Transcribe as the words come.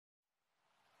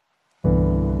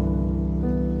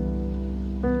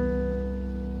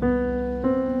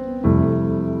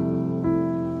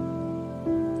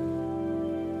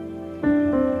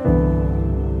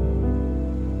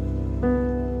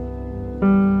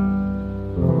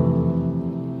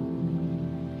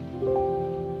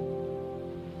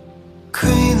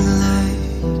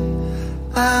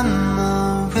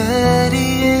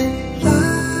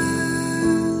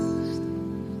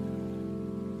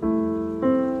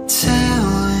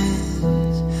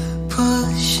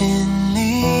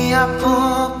I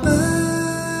pull back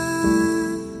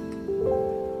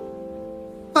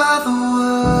while the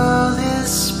world is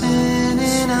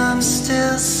spinning. I'm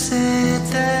still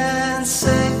sitting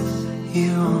safe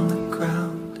here on the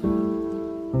ground.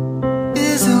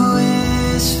 Is it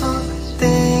wishful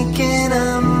thinking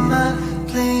I might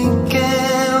blink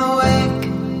and wake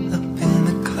up in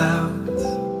the clouds?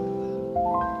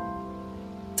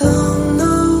 Don't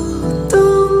know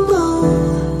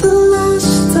the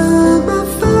last time I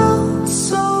felt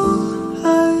so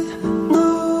high. No,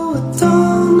 I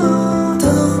don't know,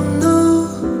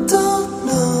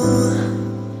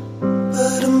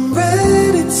 but I'm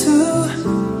ready to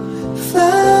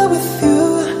fly with you.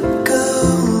 Go.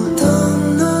 Don't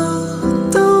know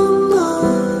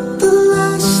the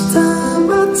last time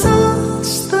I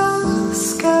touched the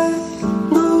sky.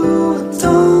 No, I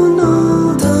don't know,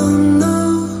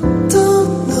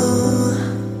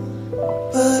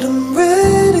 but I'm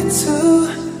ready to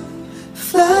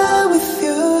fly with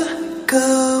you. Go.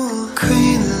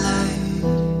 Green light,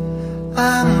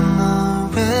 I'm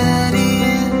already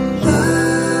in love.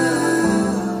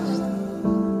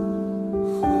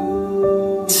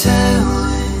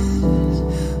 Tailwinds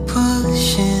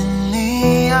pushing me,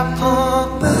 I pull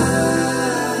back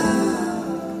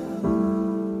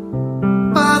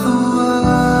while the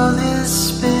world is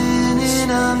spinning.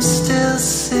 I'm still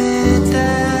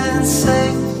sitting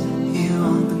safe here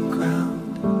on the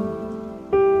ground.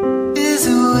 Is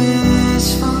it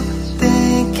wishful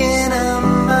thinking I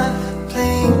might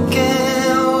blink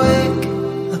and wake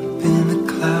up in the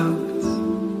clouds?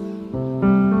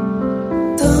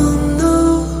 Don't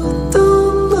know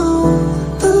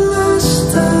the last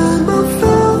time I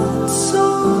felt so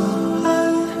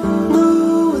high. No,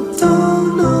 I don't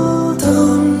know,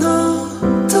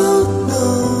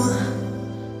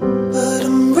 but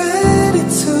I'm ready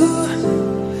to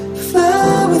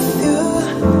fly with you.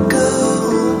 Go.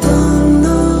 Don't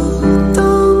know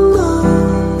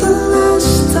the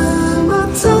last time I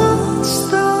touched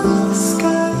the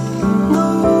sky. No,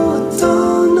 I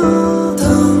don't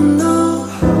know,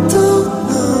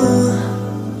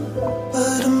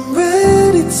 but I'm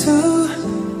ready to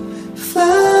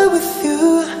fly with you.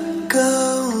 Go.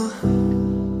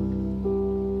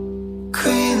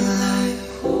 Green light,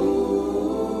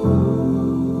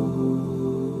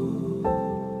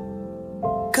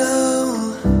 go.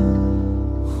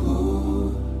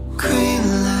 Green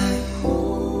light.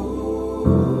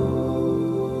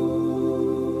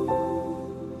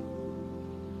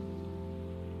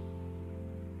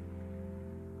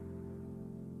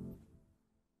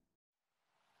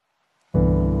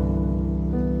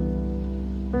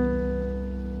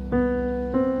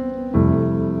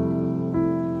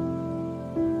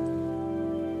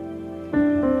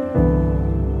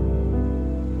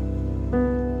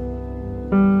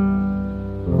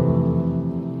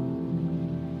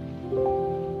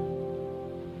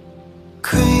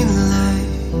 Green light,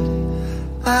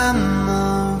 I'm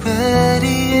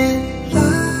already in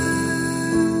love.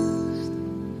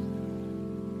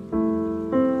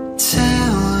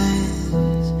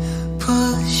 Tailwinds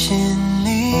pushing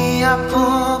me, I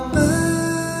pull back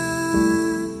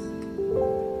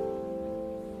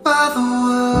while the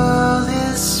world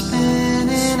is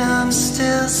spinning. I'm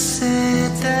still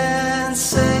sitting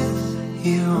safe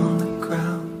here on the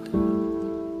ground.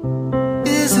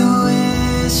 Is it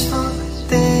wishful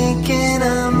thinking I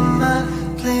might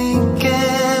blink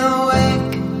and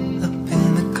wake up in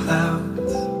the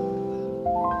clouds?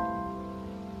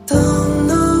 Don't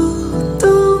know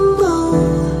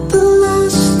the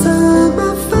last time I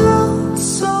felt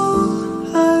so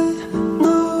high.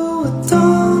 No, I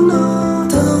don't know,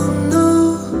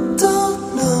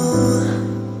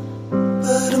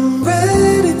 but I'm ready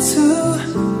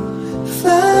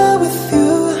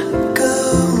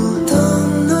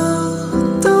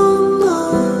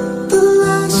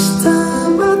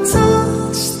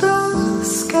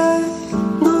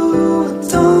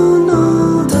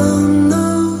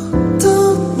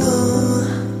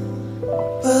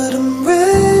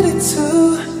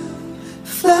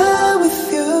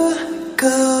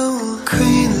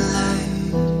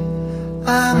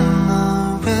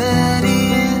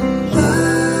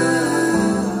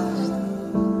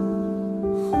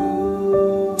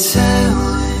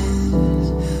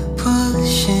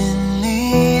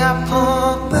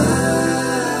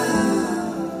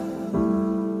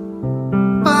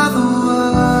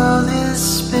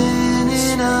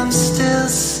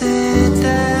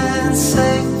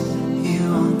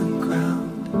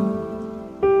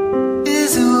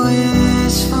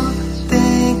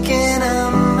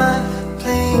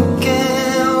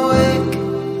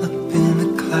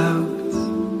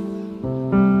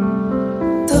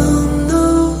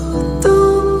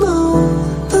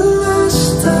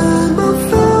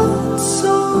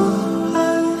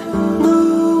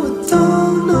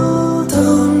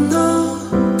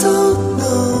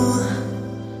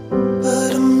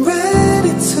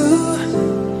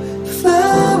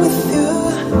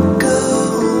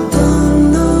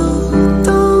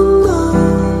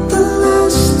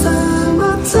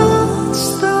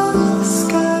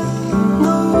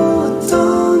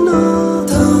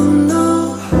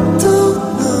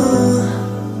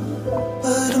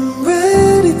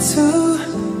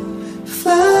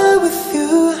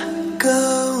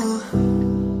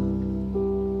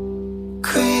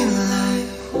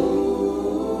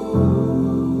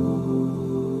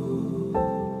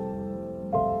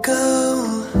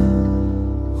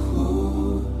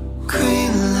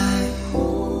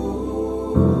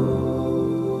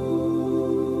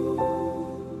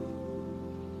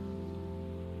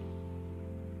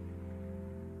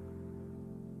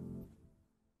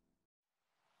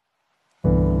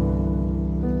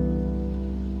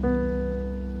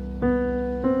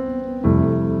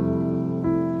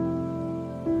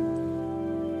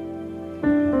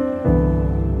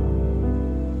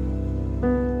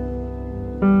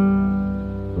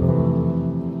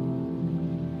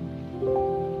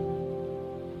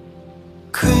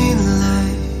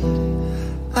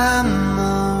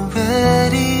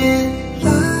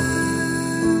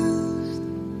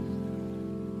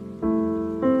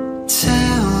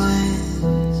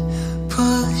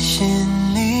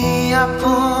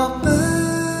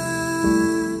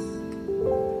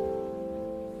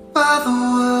While the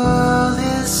world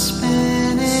is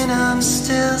spinning, I'm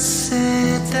still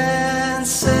sitting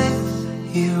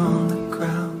safe here on the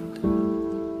ground.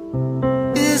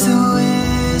 Is it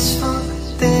wishful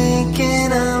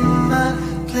thinking I might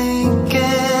blink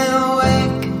and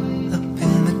wake up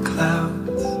in the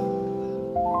clouds?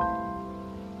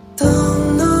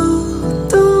 Don't know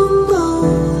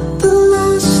the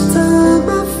last time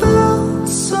I felt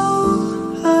so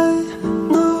high.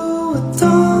 No, I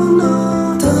don't know.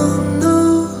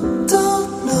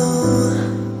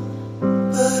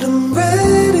 But I'm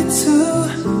ready to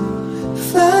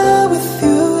fly with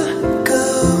you, go.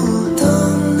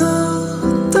 Don't know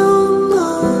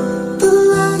the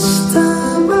last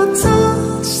time I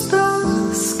touched the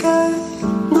sky.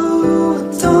 No, I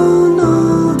don't know.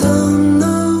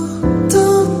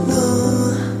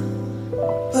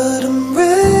 But I'm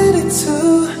ready to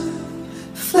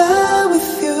fly with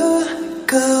you,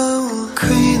 go.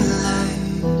 Green light,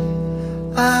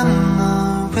 I'm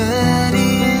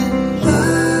already in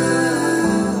love.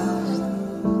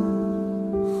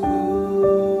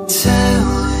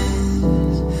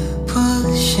 Tailwinds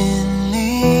pushing me,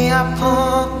 I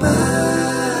pull back.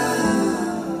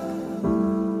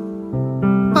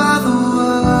 While the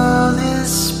world is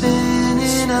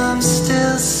spinning, I'm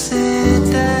still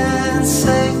sitting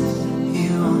safe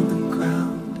here on the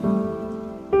ground.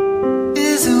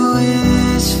 Is it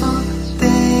wishful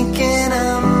thinking I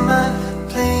might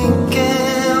blink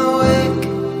and wake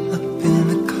up in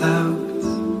the clouds?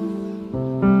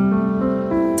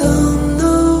 Don't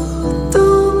know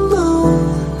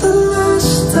the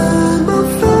last time I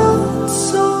felt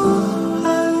so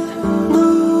high. No,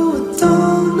 I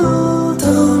don't know.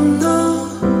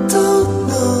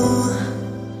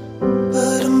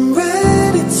 But I'm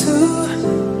ready to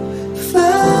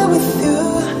fly with you,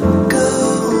 go.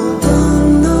 Don't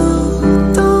know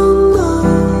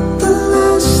the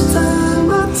last time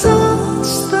I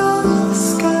touched the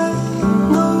sky.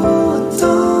 No, I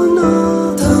don't know.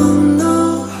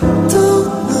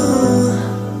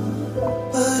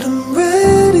 But I'm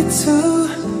ready to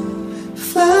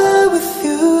fly with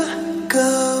you,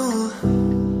 go.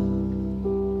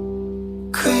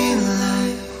 Green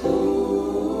light,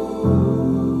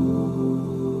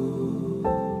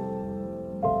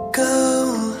 go.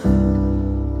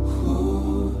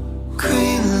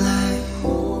 Green light.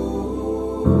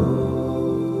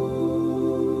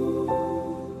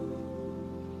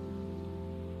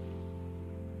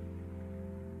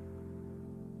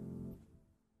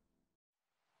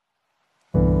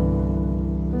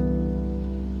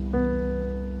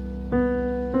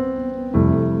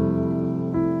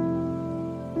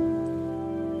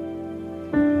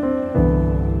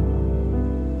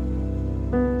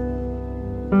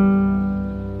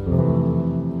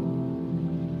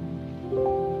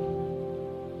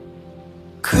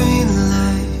 Green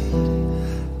light,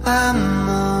 I'm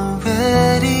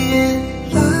already in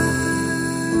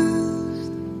love.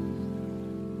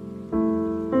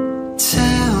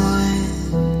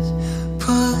 Tailwinds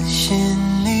pushing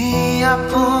me, I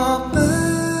pull back.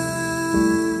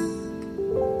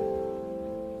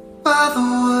 While the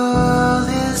world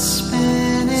is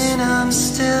spinning, I'm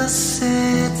still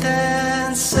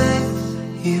sitting safe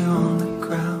here on the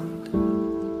ground.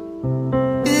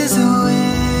 Is it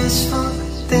wishful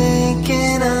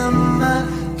thinking I might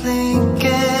blink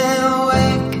and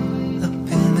wake up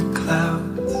in the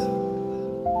clouds?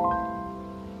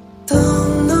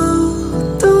 Don't know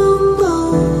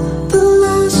the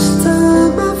last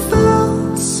time I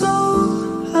felt so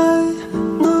high.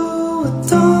 No, I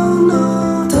don't know.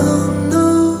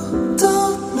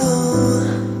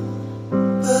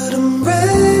 But I'm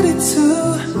ready to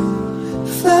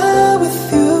fly with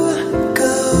you,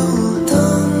 go.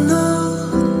 Don't know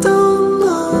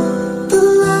the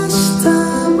last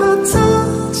time I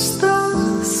touched the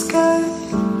sky.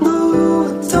 No, I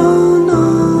don't know.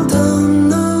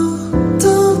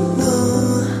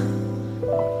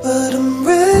 But I'm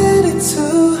ready to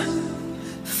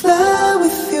fly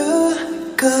with you,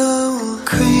 go.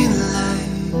 Green light,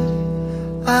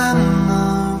 I'm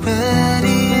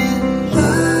already in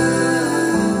love.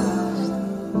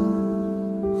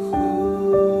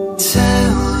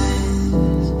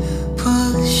 Tailwinds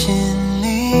pushing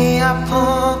me, I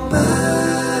pull back.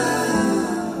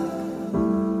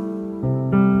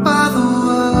 While the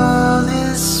world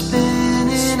is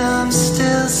spinning, I'm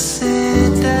still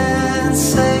sitting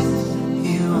safe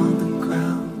here on the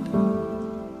ground.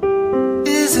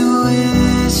 Is it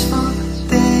wishful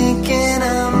thinking I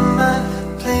might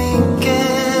blink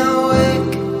and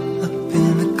wake up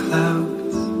in the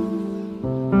clouds?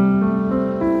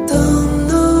 Don't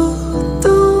know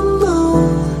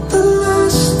the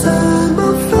last time I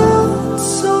felt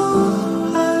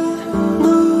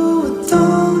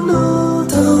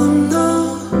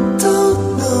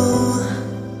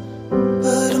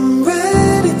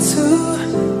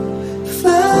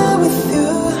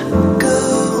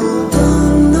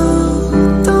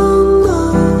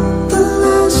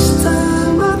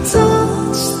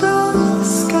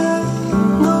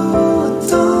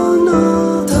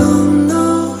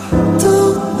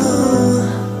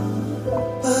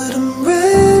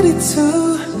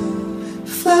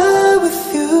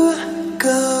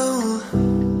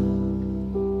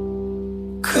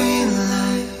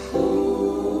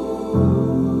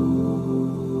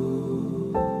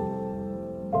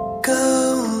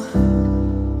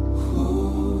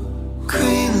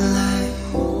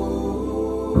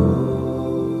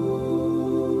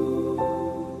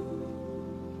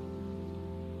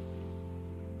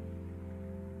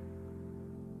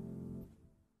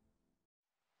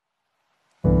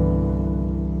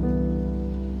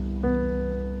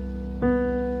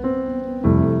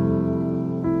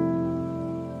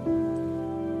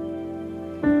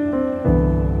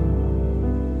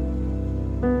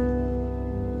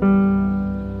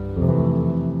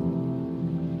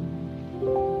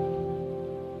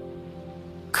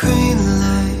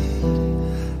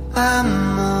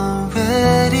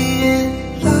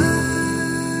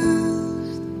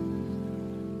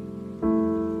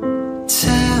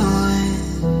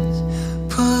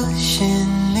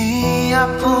I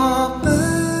pull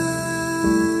back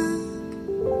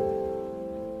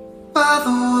while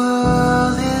the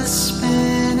world is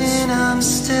spinning. I'm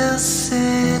still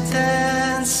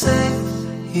sitting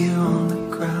safe here on the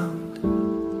ground.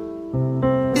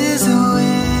 Is it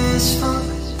wishful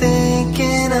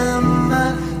thinking I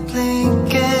might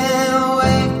blink and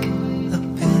wake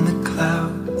up in the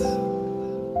clouds?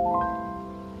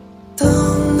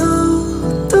 Don't know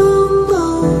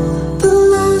the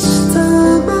last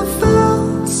time I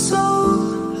felt so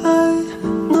high.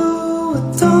 No, I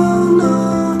don't know,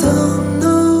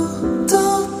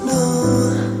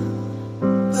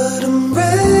 but I'm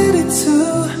ready to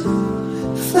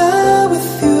fly with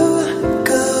you.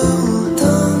 Go.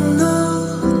 Don't know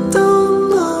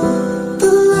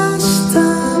the last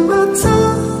time I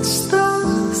touched the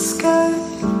sky.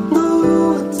 No,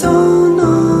 I don't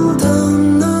know,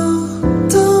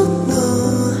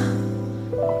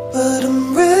 but I'm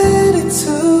ready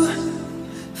to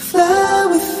fly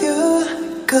with you.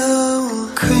 Go.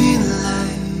 Green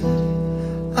light,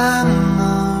 I'm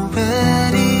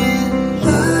already in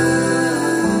love.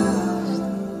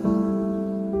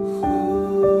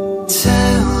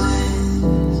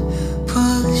 Tailwinds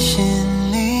pushing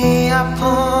me, I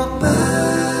pull back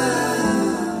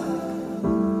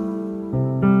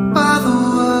while the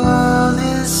world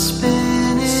is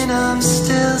spinning. I'm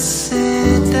still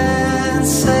sitting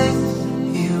safe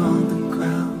here on the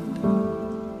ground.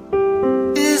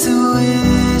 Is it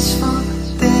wishful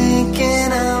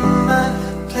thinking I might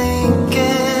blink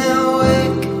and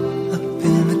wake up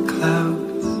in the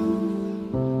clouds?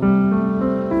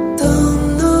 Don't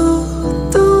know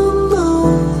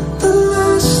the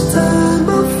last time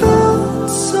I felt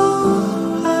so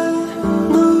high.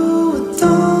 No, I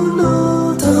don't know,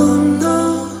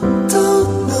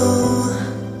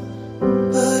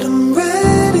 but I'm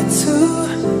ready to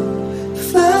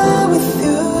fly with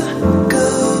you. Go.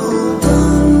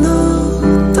 Don't know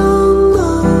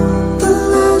the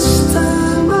last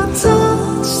time I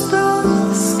touched the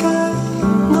sky.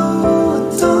 No, I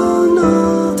don't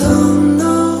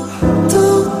know,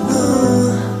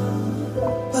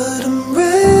 but I'm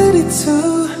ready to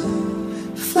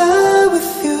fly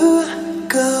with you.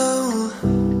 Go.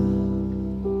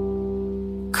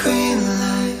 Green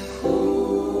light,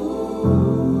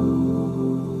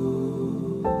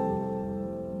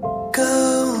 go.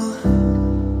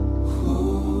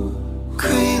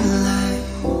 Green light.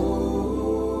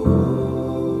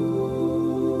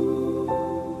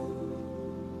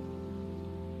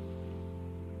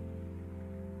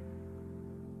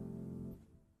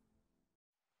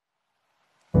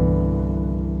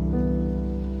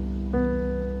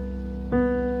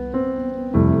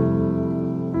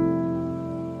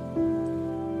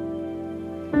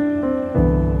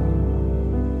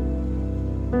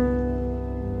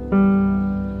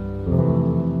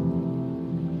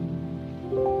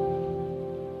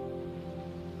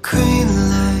 Green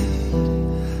light,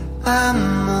 I'm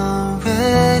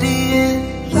already in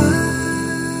love.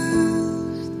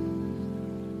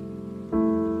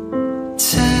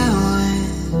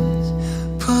 Tailwinds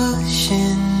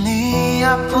pushing me, I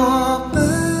pull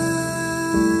back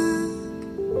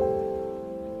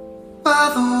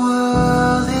while the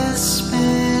world is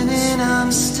spinning.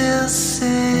 I'm still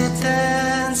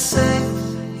sitting safe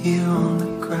here on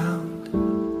the ground.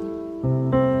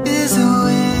 Is it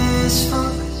wishful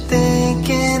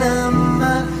thinking I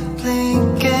might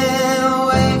blink and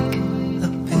wake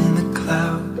up in the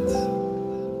clouds?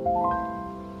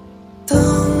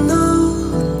 Don't know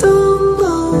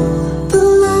the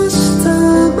last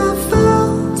time I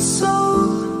felt so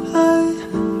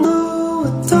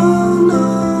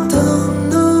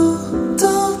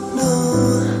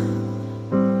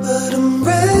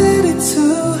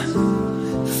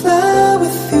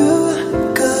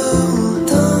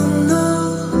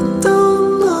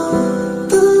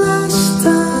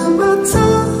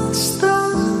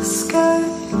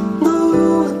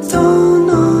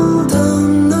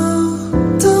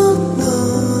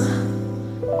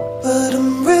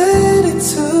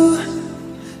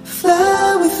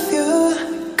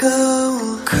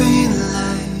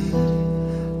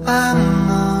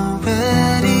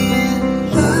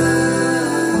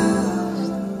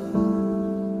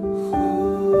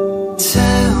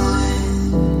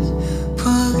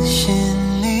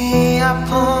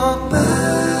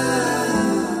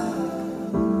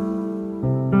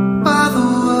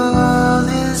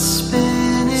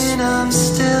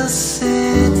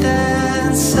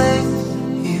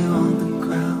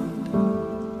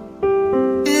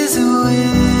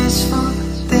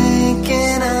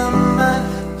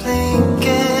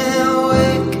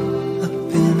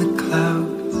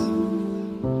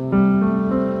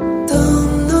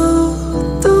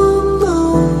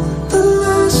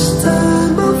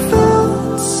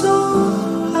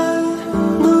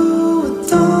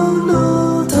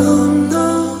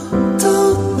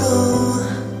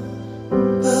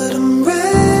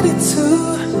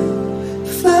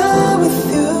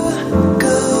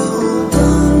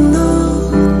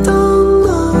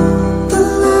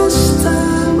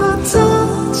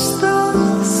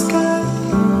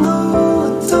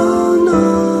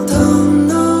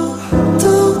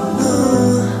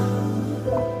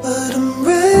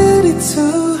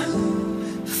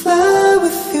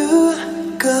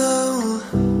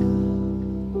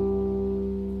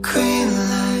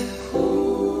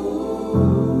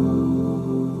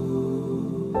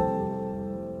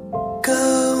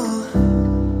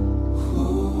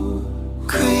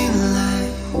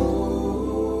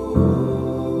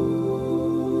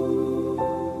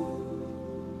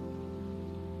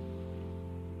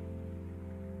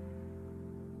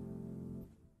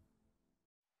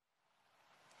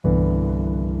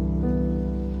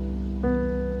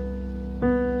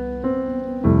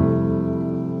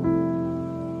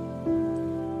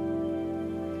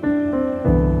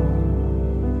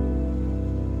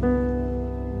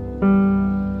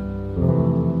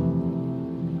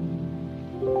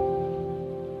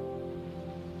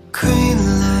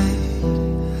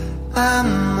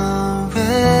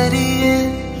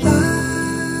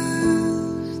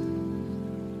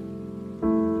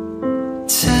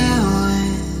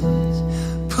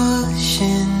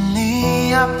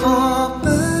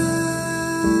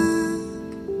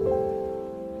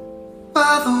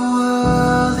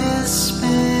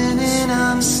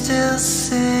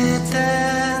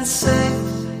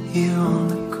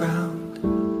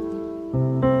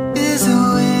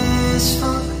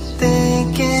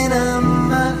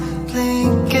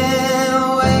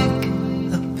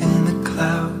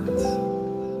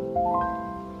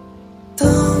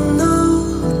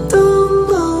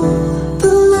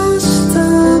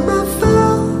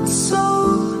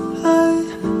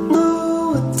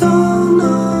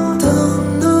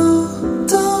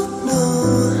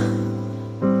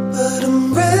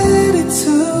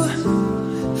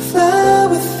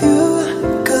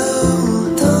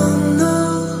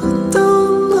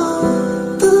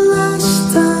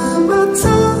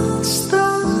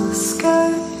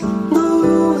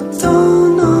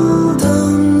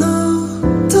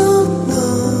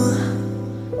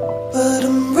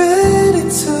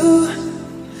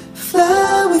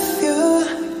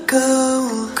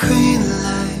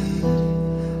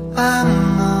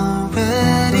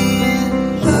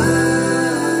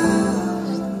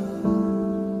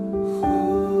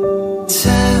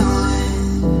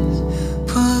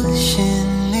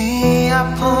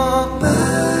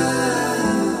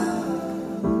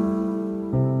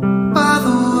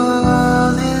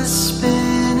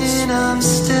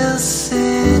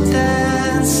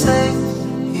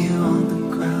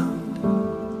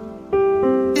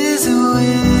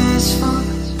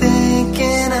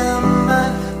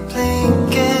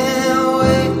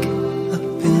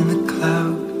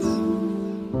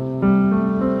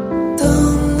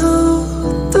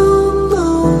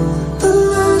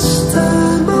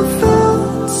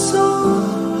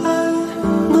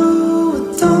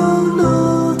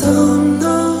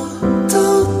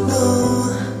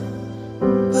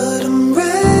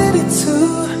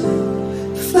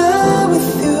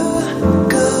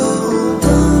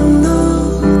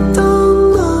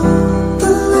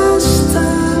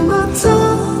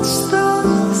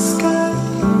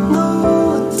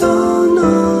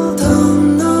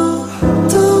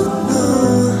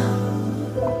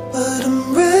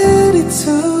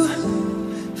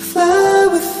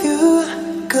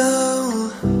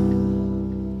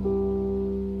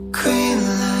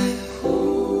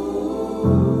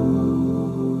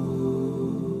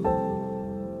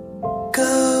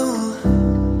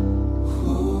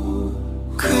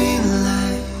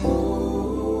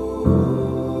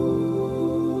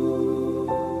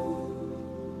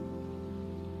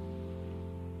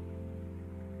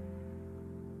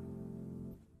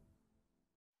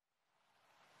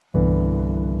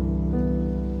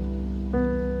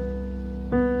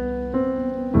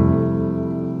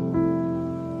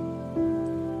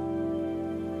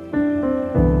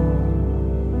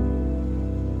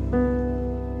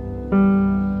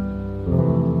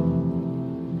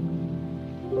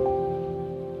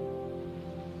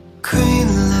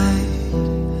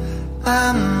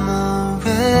I'm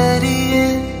already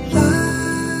in love.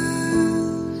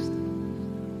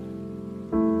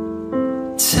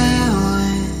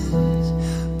 Tailwinds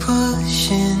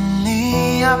pushing me,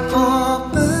 I pull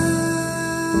back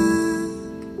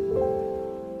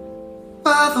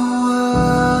while the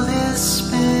world is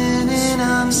spinning.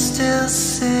 I'm still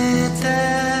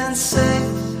sitting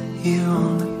safe here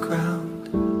on the ground.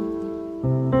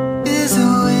 Is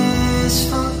it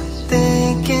wishful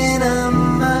thinking I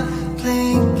might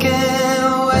blink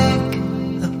and wake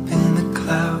up in the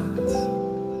clouds?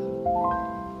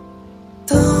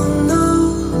 Don't know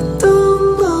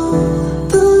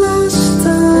the last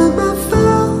time I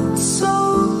felt so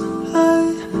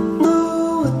high. No,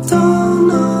 I don't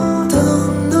know,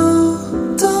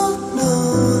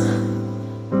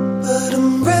 but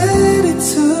I'm ready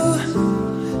to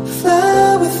fly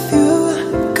with you.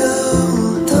 Go.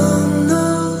 Don't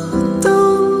know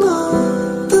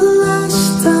the last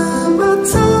time I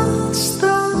touched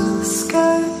the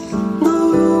sky. No,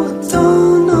 I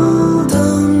don't know,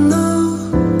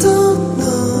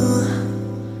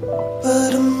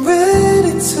 but I'm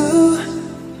ready to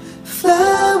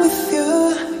fly with you.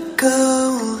 Go.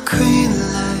 Green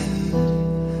light,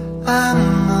 I'm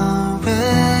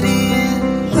already in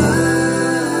love.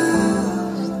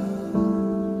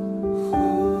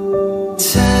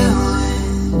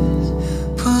 Tailwinds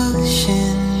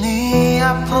pushing me, I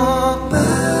pull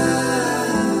back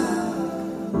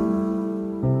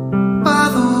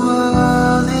while the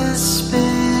world is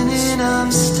spinning. I'm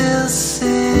still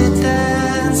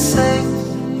sitting safe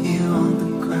here on the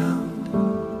ground.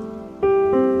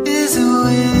 Is it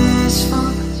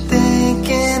wishful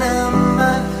thinking I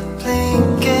might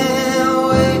blink and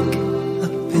wake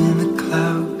up in the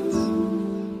clouds?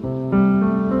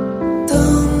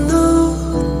 Don't know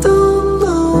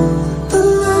the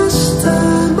last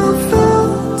time I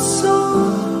felt so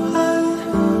high.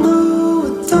 No, I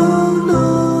don't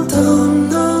know,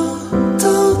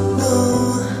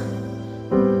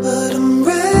 but I'm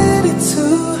ready to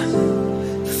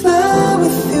fly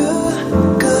with you.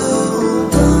 Go.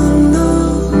 Don't know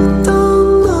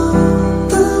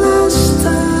the last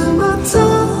time I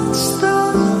touched the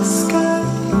sky.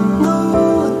 No,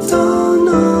 I don't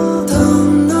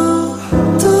know,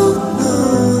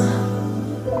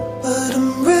 but I'm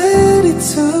ready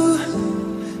to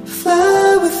fly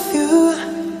with you.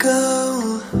 Go.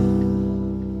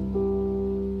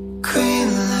 Green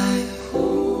light,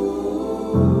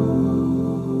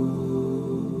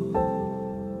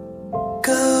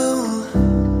 go.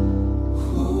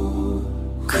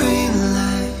 Green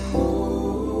light.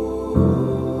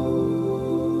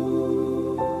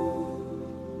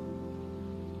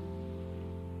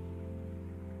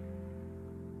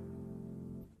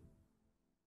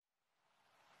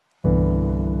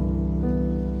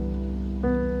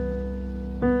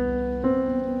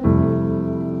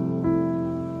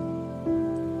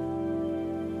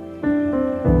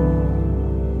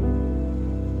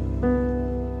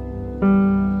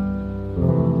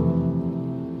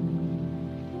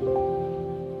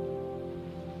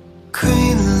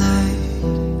 Green light,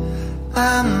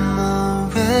 I'm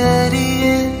already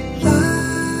in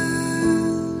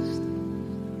love.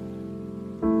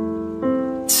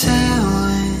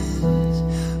 Tailwinds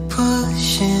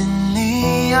pushing me,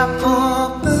 I pull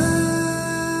back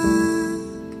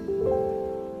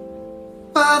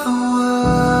while the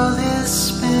world is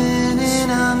spinning.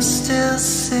 I'm still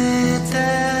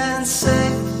sitting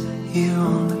safe here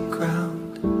on the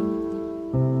ground.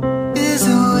 Is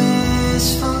it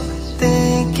wishful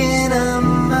thinking I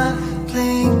might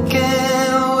blink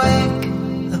and wake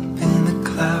up in the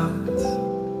clouds?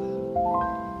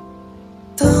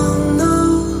 Don't know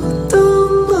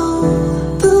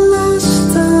the last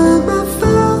time I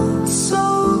felt so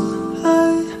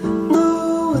high. No,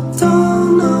 I don't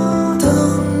know,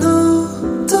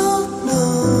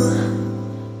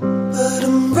 but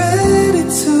I'm ready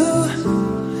to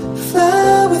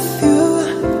fly with you.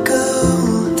 Go.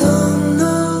 Don't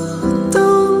know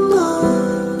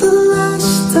the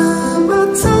last time I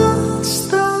touched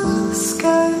the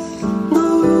sky. No,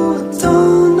 I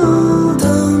don't know,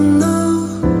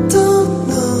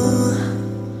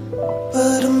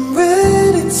 but I'm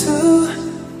ready to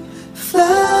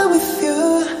fly with you.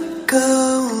 Go.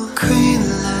 Green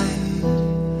light,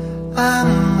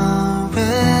 I'm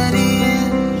already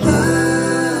in love.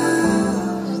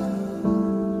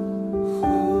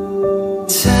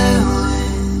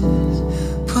 Tailwinds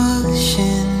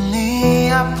pushing me,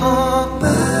 I pull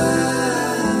back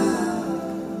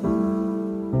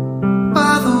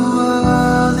while the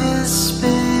world is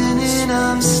spinning.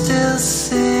 I'm still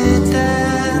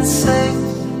sitting safe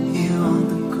here on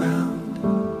the ground.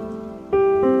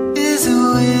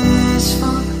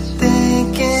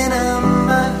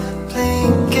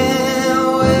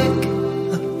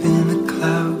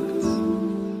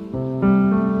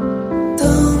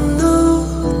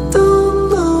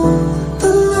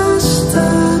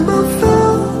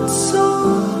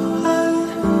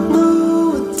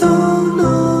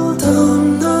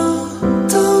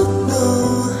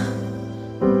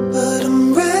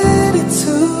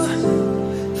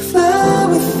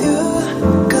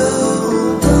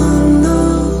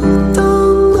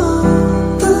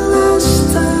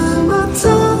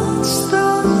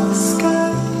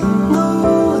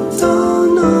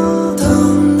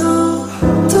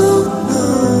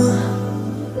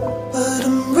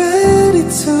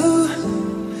 to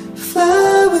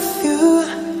fly with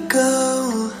you,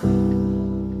 go.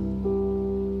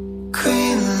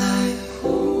 Green light.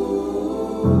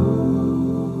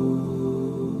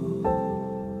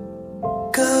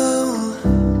 Go.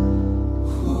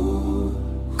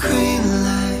 Green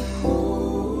light.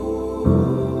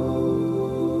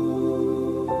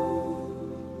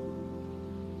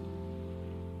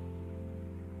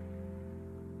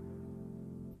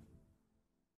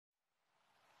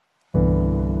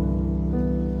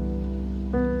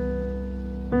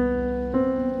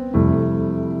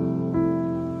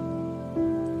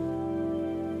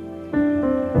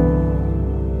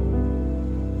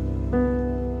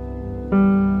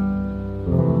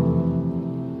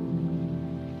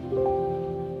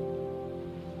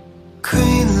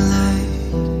 Green light,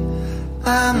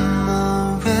 I'm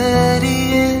already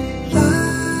in love.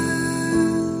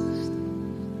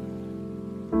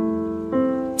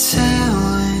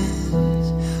 Tailwinds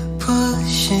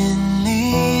pushing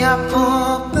me, I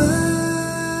pull back.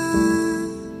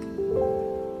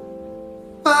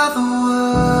 While the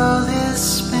world is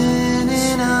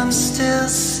spinning, I'm still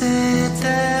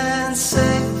sitting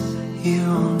safe here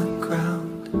on the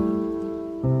ground.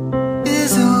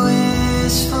 Is a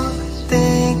wishful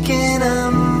thinking I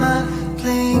might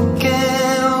blink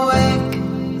and wake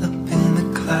up in the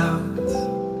clouds.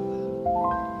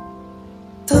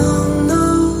 Don't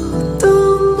know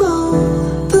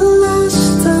the last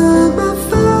time I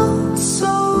felt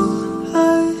so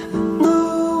high. No,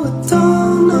 I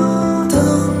don't know,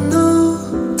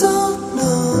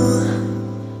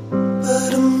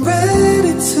 but I'm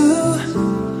ready to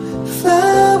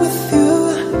fly with you,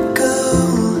 go.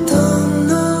 Don't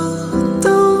know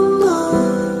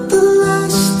the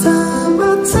last time I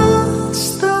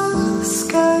touched the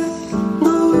sky.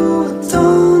 No, I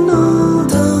don't know,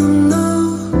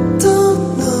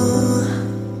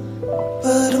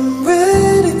 but I'm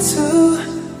ready to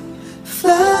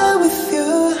fly with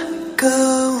you, go.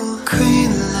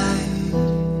 Green light,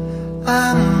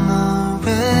 I'm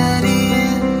already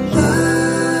in love.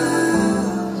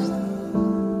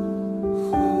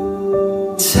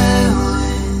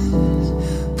 Tailwinds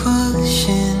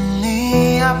pushing me,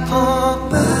 I pull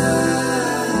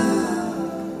back.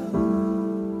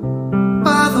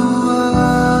 While the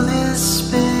world is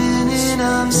spinning,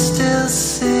 I'm still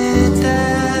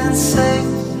sitting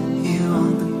safe here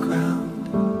on the ground.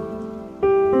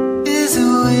 Is a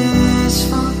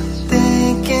wishful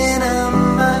thinking I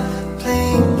might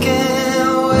blink and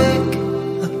wake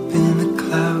up in the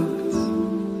clouds.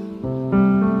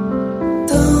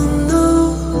 Don't know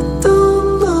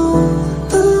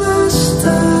the last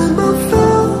time I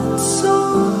felt so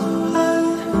high.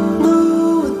 No,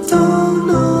 I don't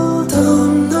know,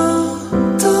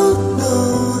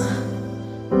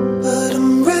 but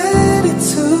I'm ready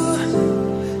to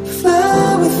fly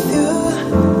with you,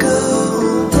 go.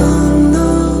 Don't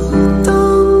know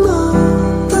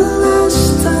the last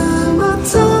time I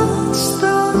touched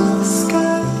the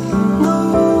sky. No,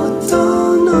 I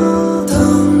don't know,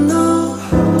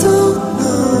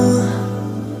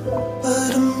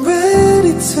 but I'm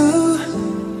ready to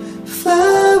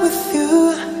fly with you,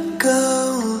 go.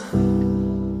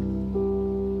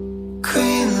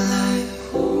 Green light.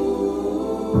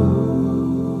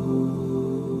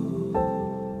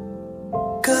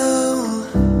 Go.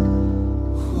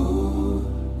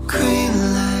 Green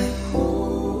light.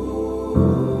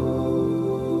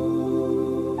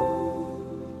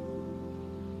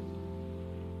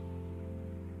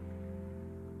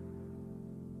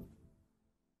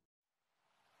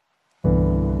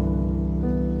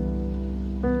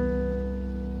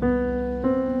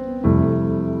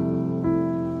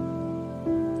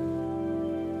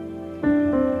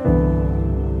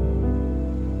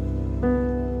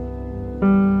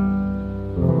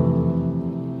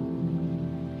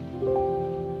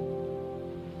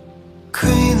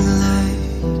 Green light,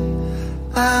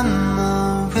 I'm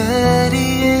already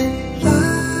in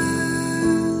love.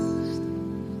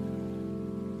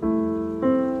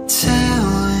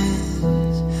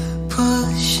 Tailwinds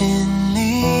pushing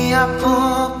me, I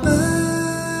pull back.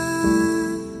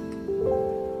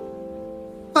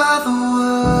 While the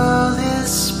world is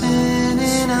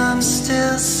spinning, I'm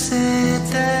still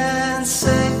sitting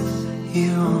safe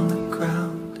here on the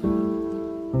ground.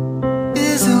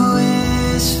 Is a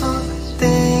wishful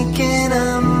thinking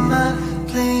I might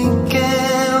blink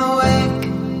and wake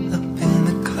up in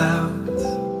the clouds.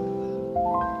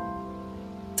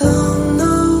 Don't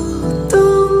know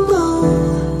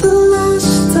the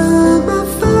last time I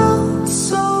felt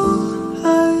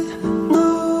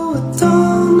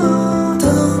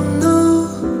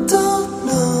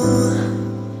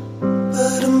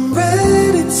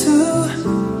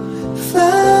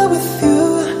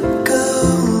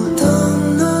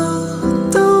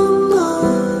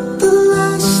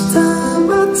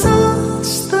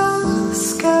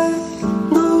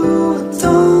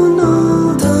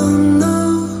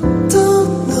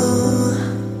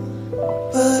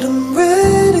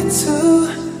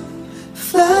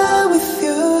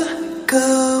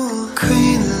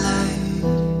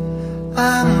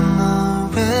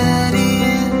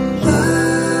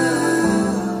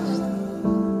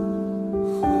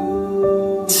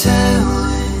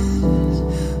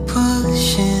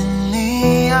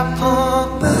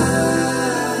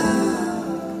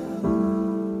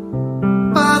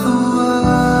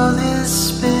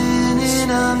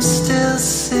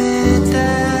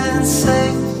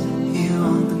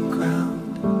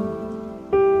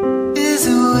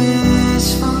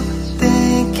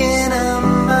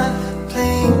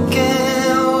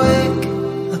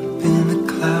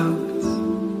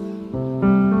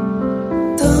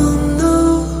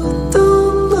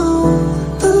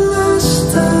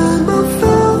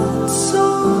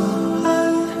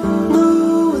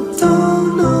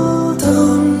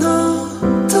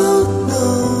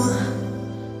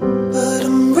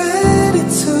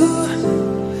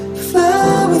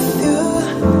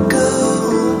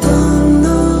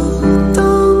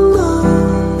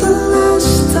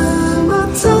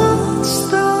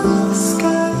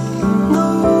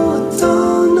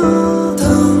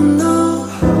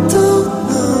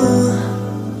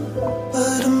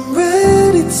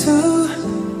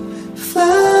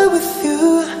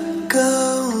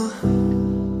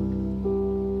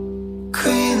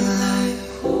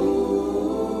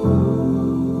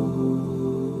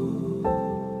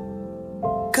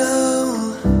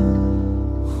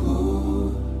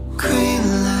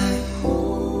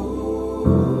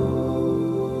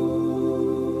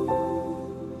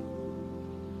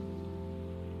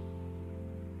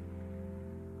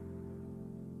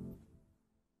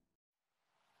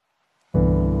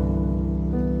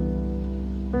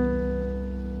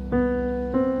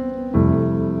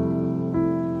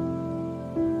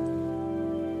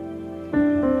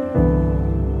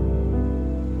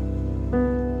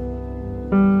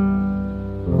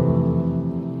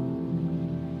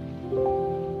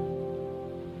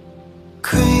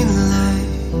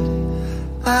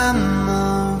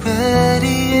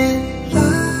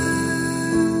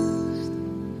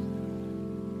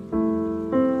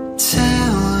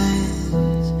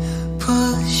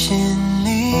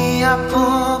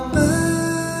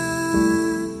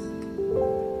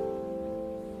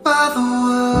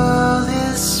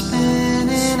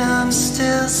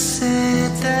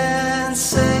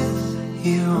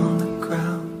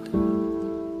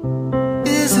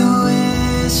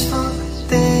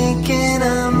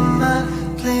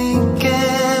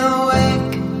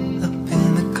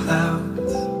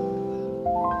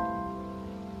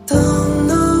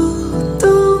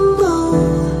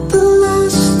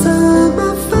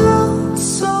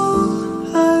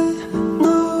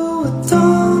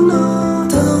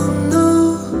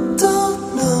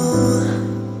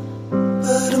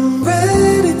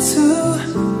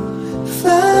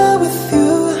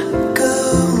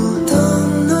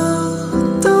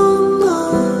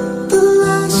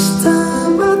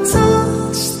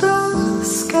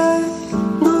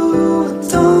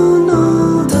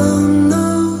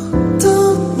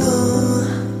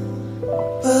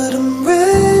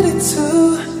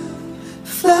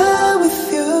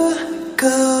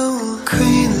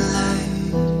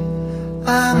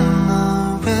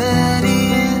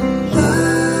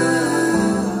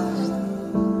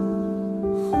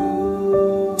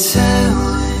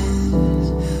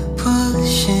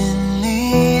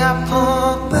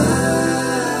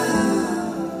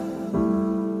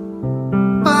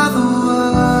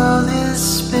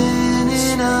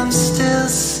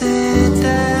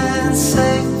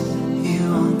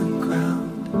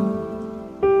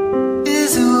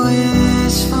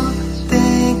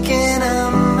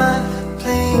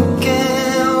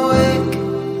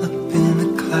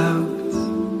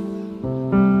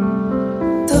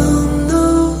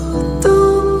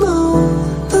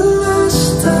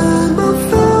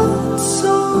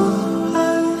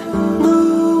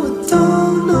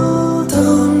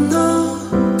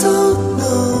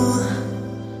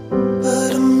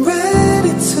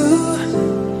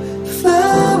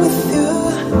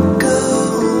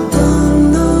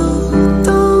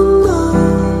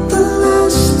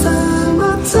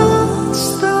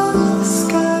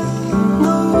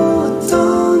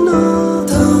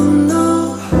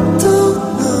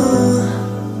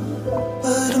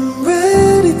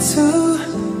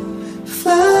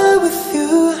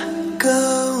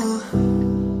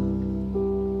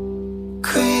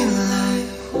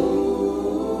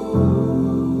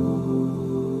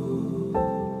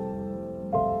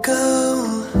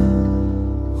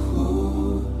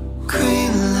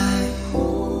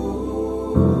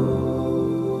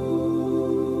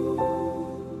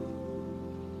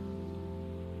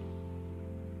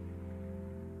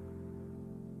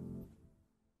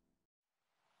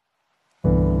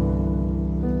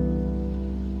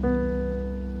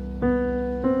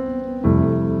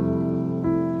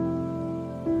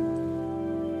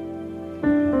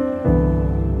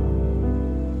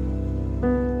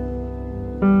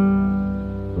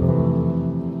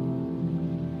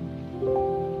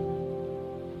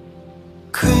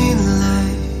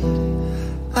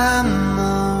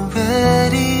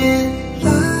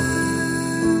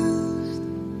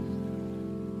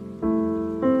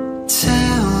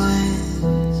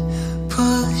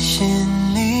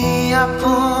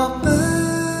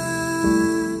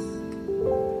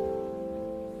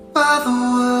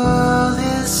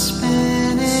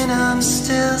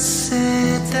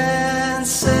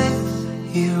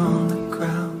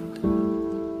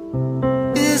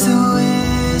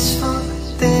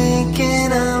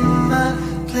Thinking I might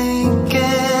blink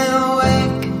and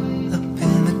wake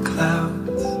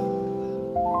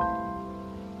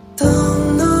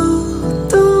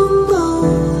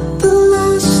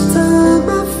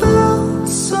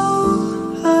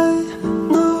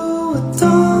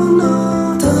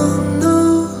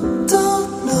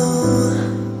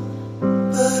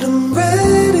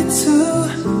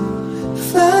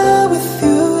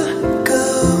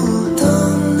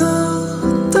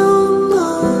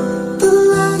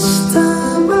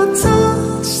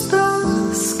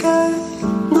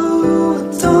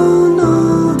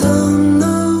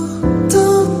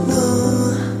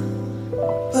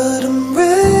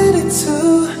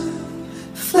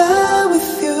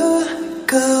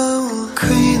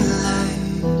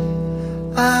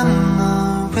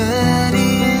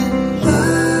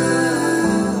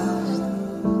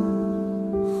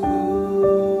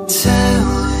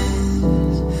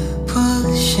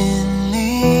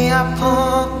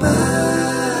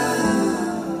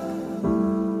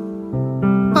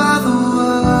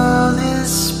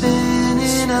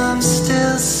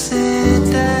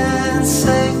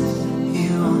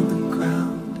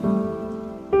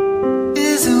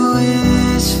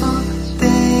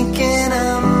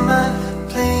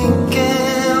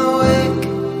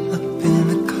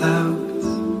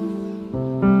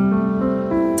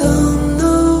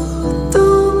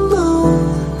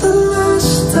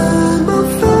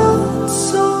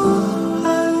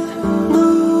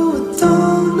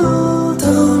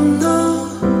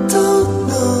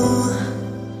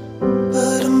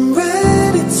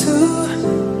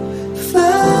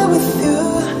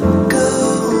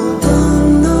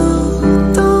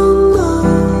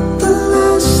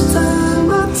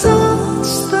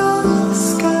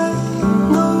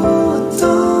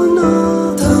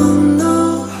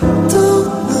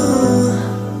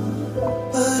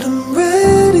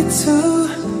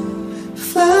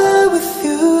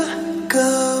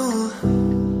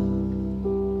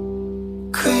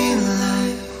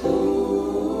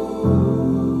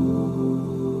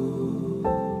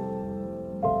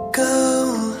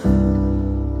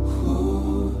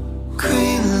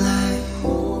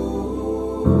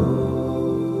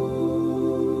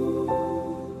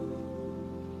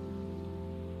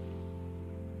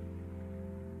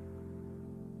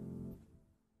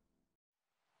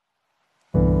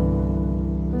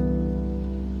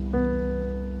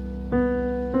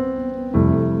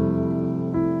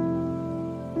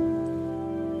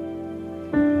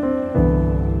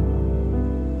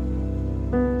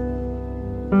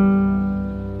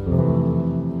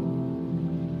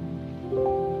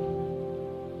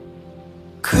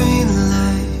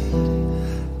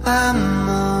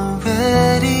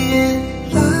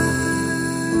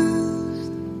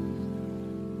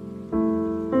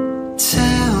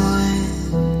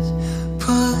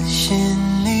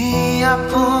I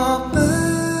pull back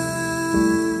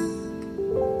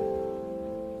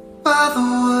while the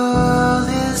world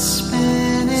is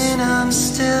spinning. I'm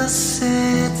still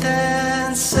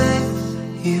sitting safe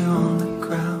here on the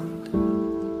ground.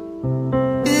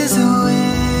 Is it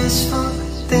wishful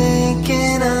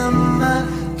thinking I might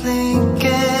blink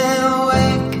and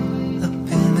wake up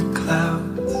in the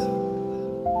clouds?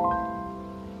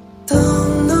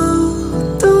 Don't know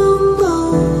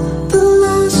the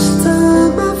last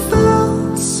time I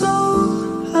felt so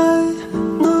high.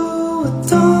 No, I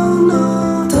don't know,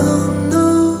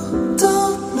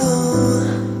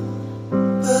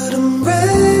 but I'm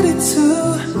ready to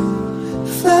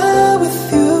fly with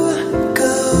you.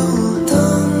 Go,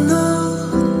 don't know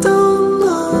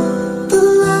the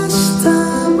last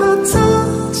time I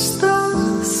touched the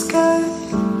sky.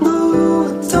 No, I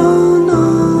don't know,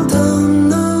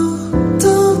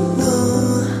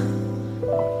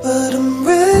 but I'm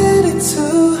ready to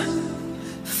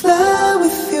fly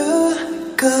with you.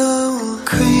 Go,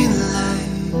 green light,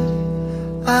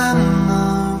 I'm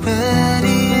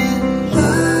already in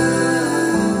love.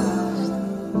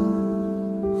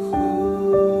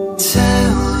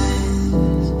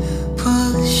 Tailwinds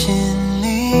pushing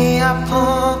me, I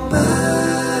pull back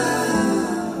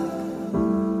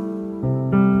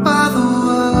while the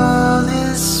world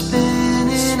is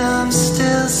spinning. I'm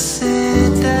still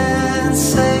sitting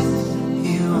safe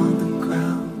here on the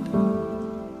ground.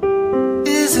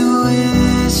 Is it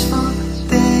wishful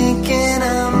thinking I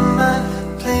might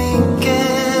blink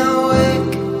and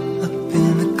wake up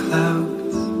in the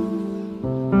clouds?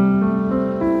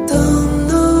 Don't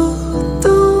know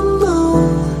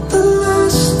the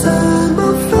last time I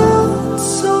felt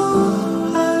so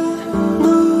high.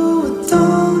 No, I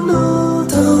don't know,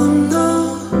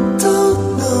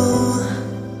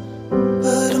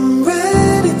 but I'm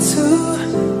ready to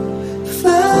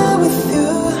fly with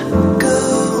you. Go,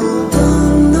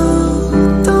 don't know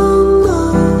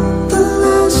the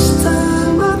last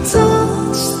time I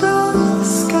touched the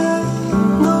sky.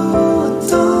 No, I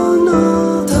don't know,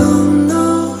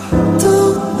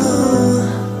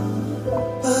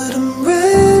 but I'm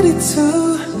ready to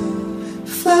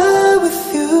fly with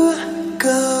you.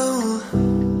 Go,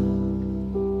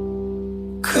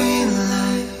 green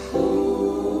light.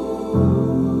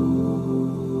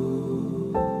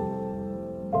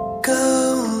 Go,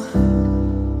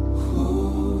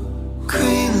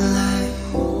 green light.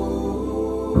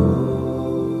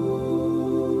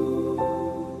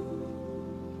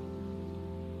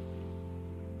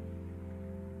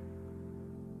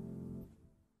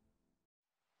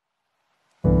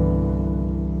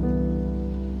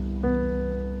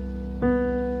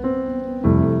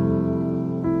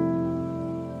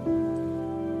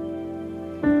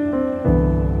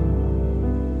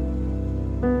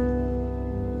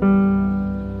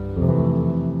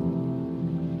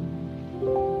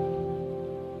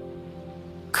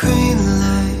 Green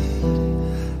light,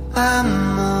 I'm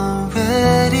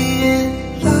already in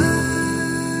love.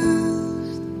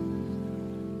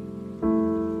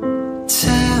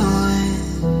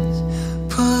 Tailwinds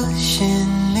pushing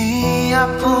me, I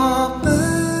pull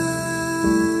back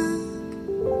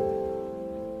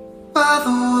while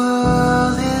the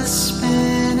world is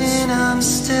spinning. I'm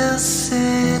still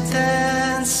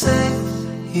sitting safe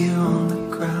here on the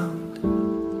ground.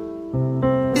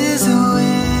 Is it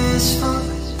wishful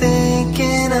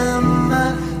thinking I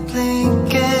might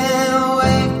blink and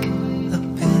wake up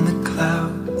in the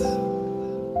clouds?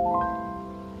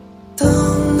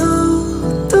 Don't know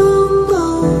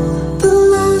the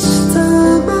last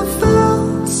time I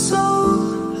felt so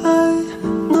high.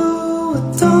 No, I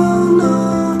don't know,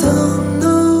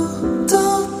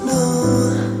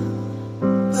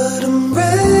 but I'm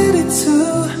ready to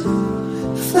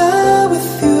fly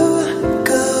with you.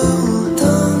 Go,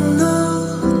 don't know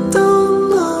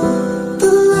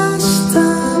the last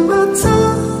time I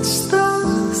touched the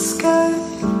sky.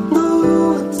 No,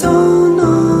 I don't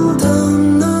know,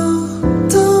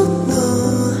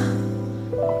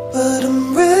 but I'm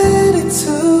ready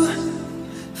to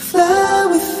fly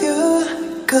with you.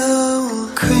 Go,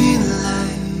 green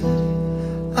light,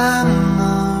 I'm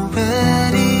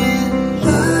already in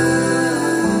love.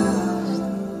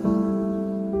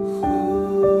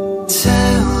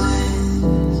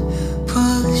 Tailwinds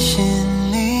pushing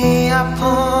me, I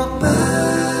pull back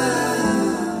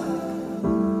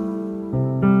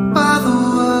while the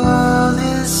world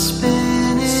is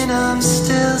spinning. I'm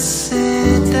still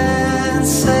sitting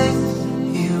safe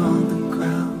here on the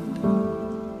ground.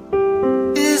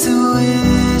 Is it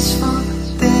wishful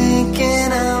thinking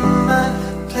I might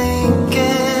blink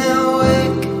and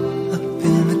wake up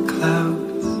in the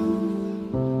clouds?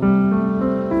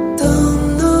 Don't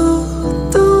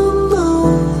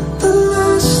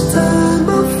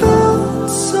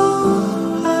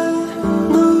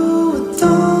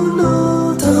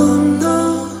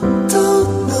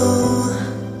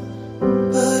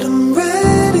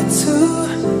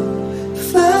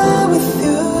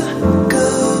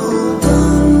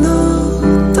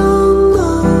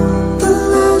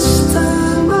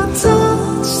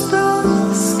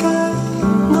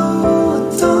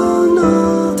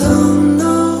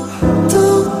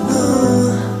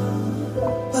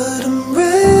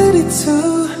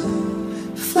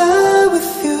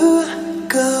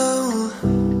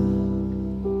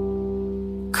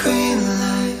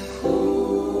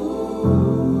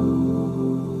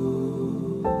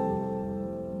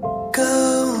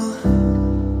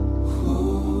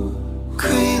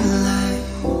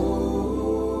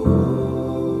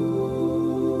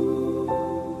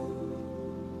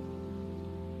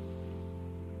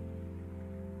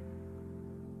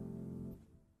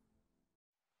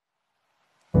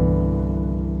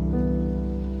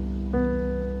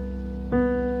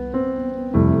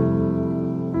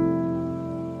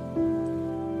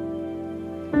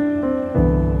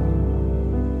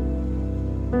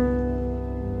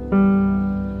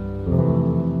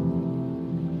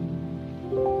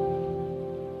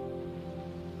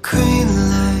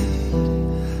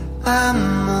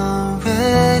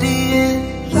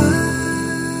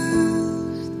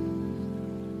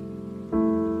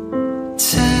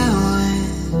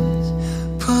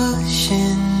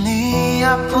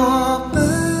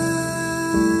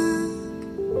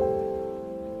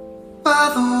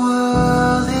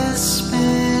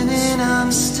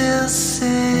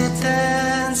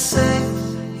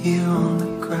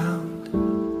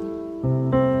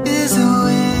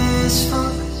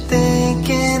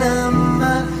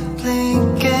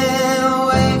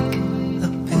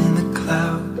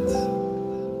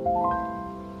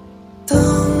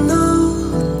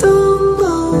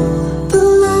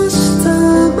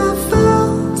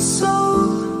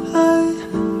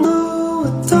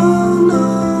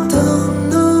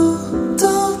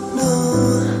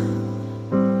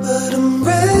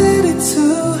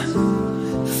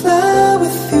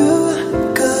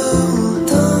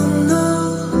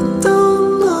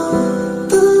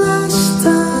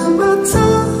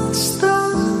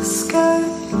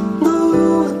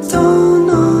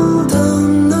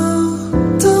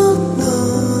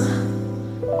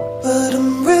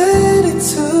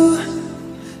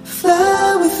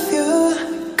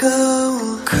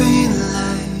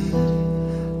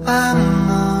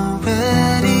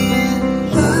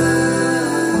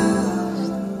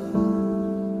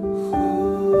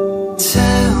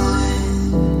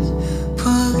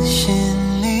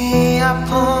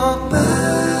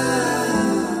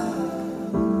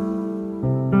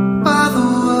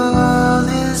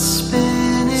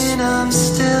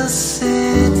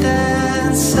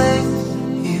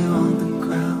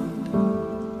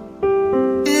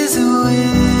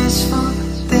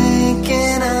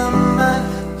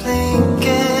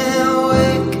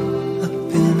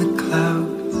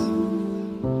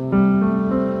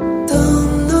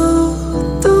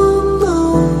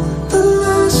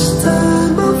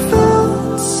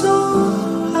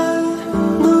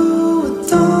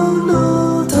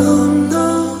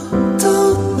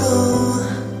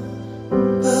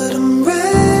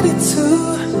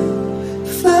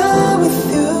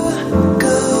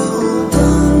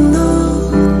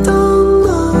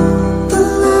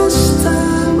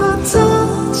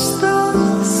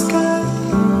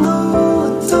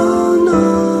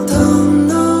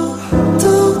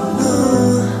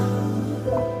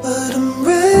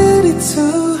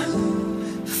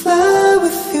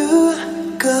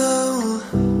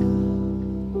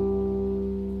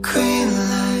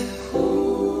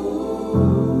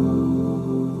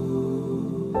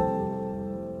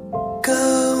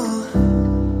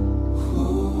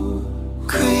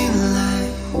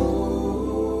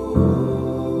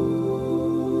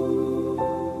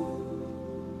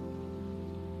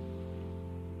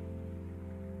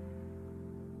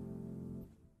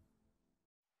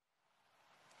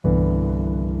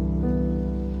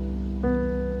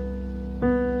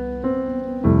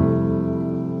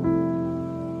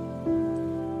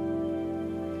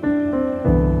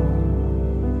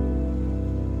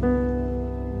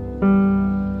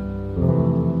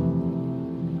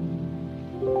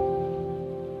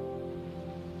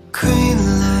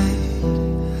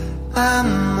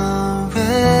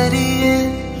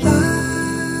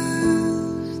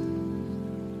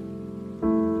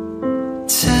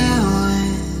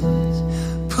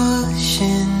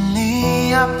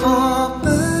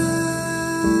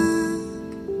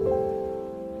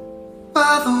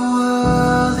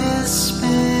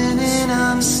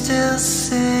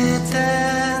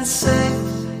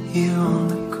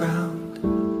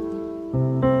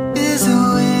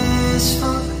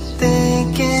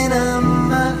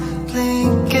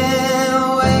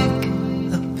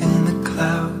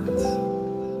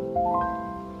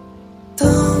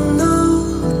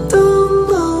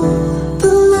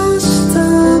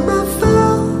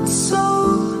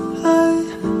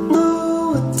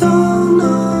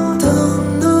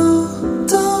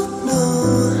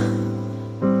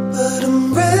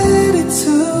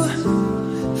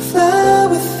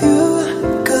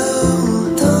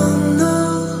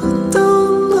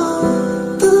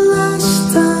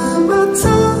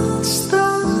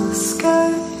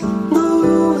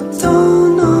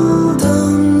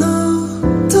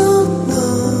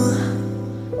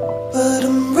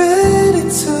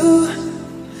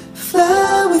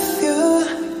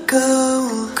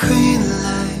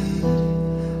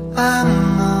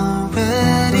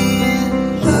already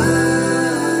in love.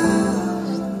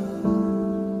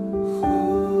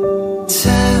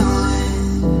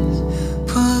 Tailwinds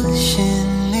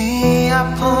pushing me, I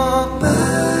pull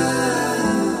back.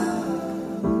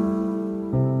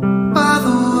 While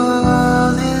the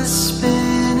world is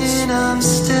spinning, I'm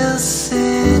still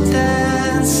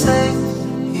sitting safe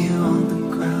here on the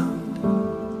ground.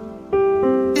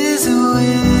 Is it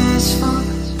wishful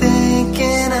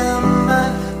thinking I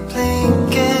might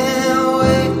blink and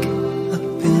wake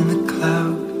up in the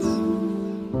clouds?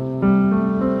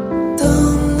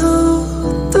 Don't know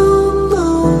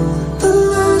the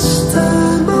last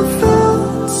time I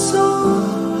felt so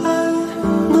high.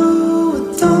 No, I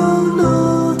don't know,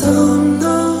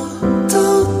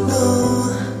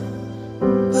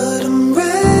 but I'm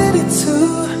ready to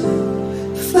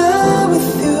fly with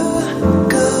you.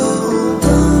 Go.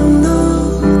 Don't know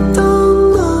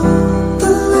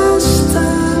the last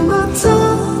time I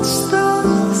touched the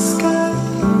sky.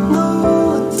 No,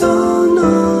 I don't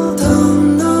know,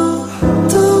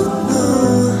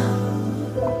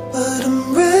 but I'm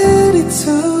ready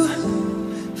to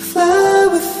fly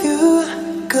with you.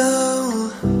 Go.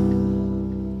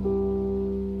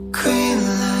 Green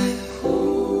light.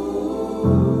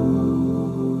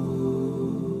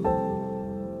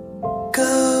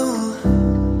 Go.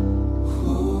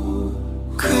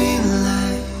 Green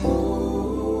light.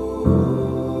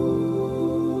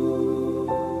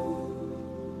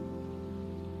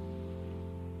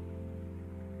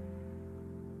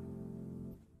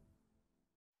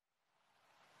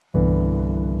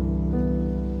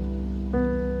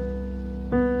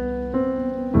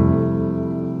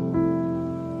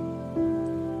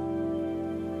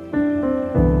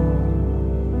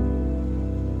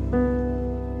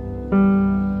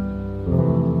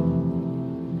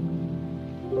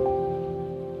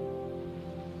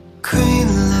 Green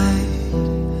light,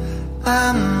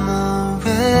 I'm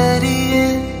already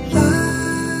in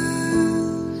love.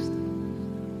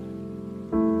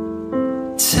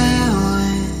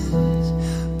 Tailwinds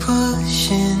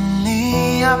pushing me,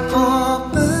 I pull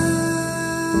back.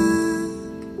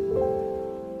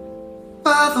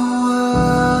 While the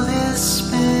world is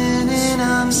spinning,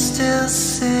 I'm still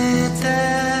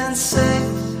sitting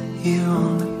safe here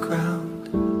on the ground.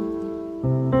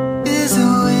 Is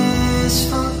it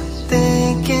wishful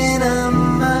thinking I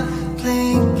might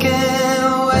blink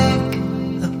and wake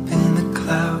up in the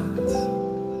clouds?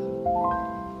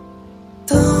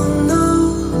 Don't know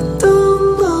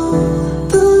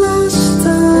the last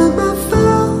time I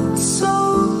felt so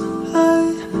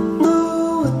high. No,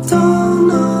 I don't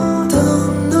know,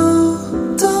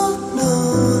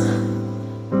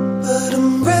 but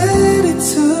I'm ready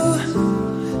to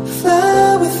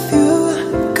fly with you.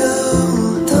 Go.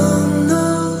 Don't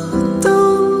know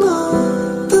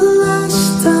the last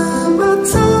time I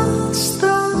touched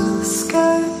the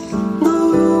sky. No,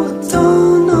 I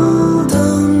don't know,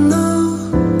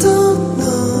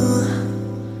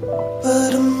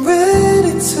 but I'm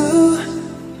ready to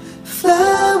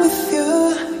fly with you.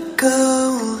 Go.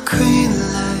 Green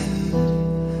light,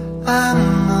 I'm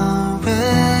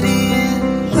already in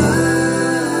love.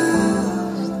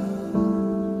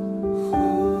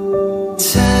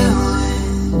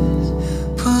 Tailwinds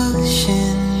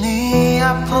pushing me, I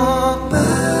pull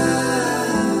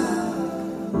back.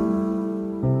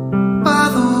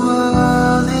 While the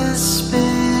world is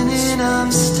spinning,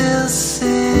 I'm still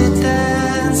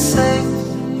sitting safe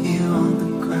here on the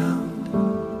ground.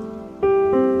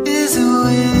 Is it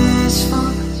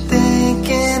wishful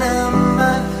thinking I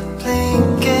might blink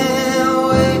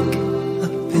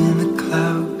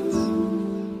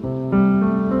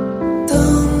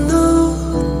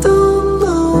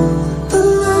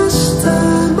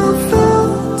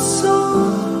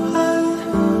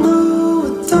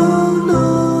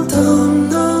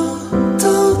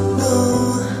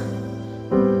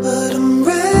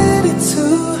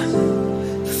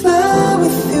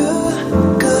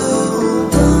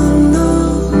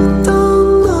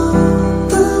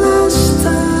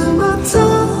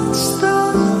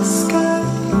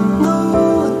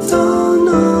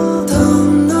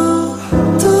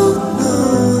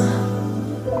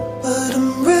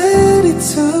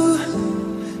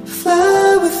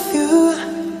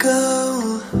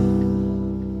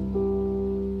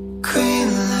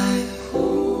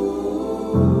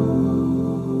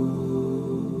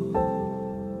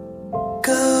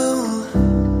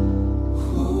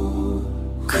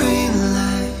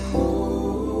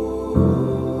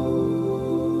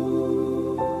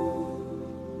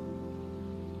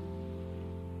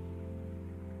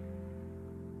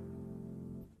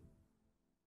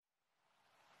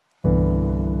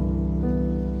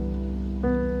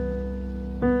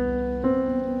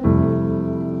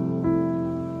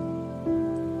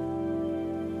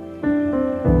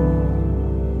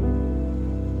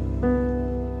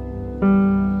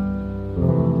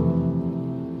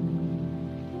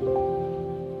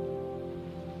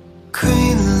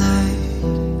green light,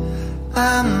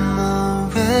 I'm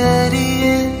already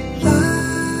in love.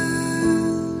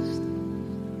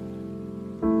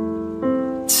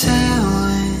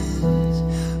 Tailwinds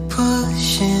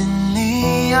pushing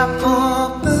me, I pull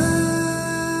back.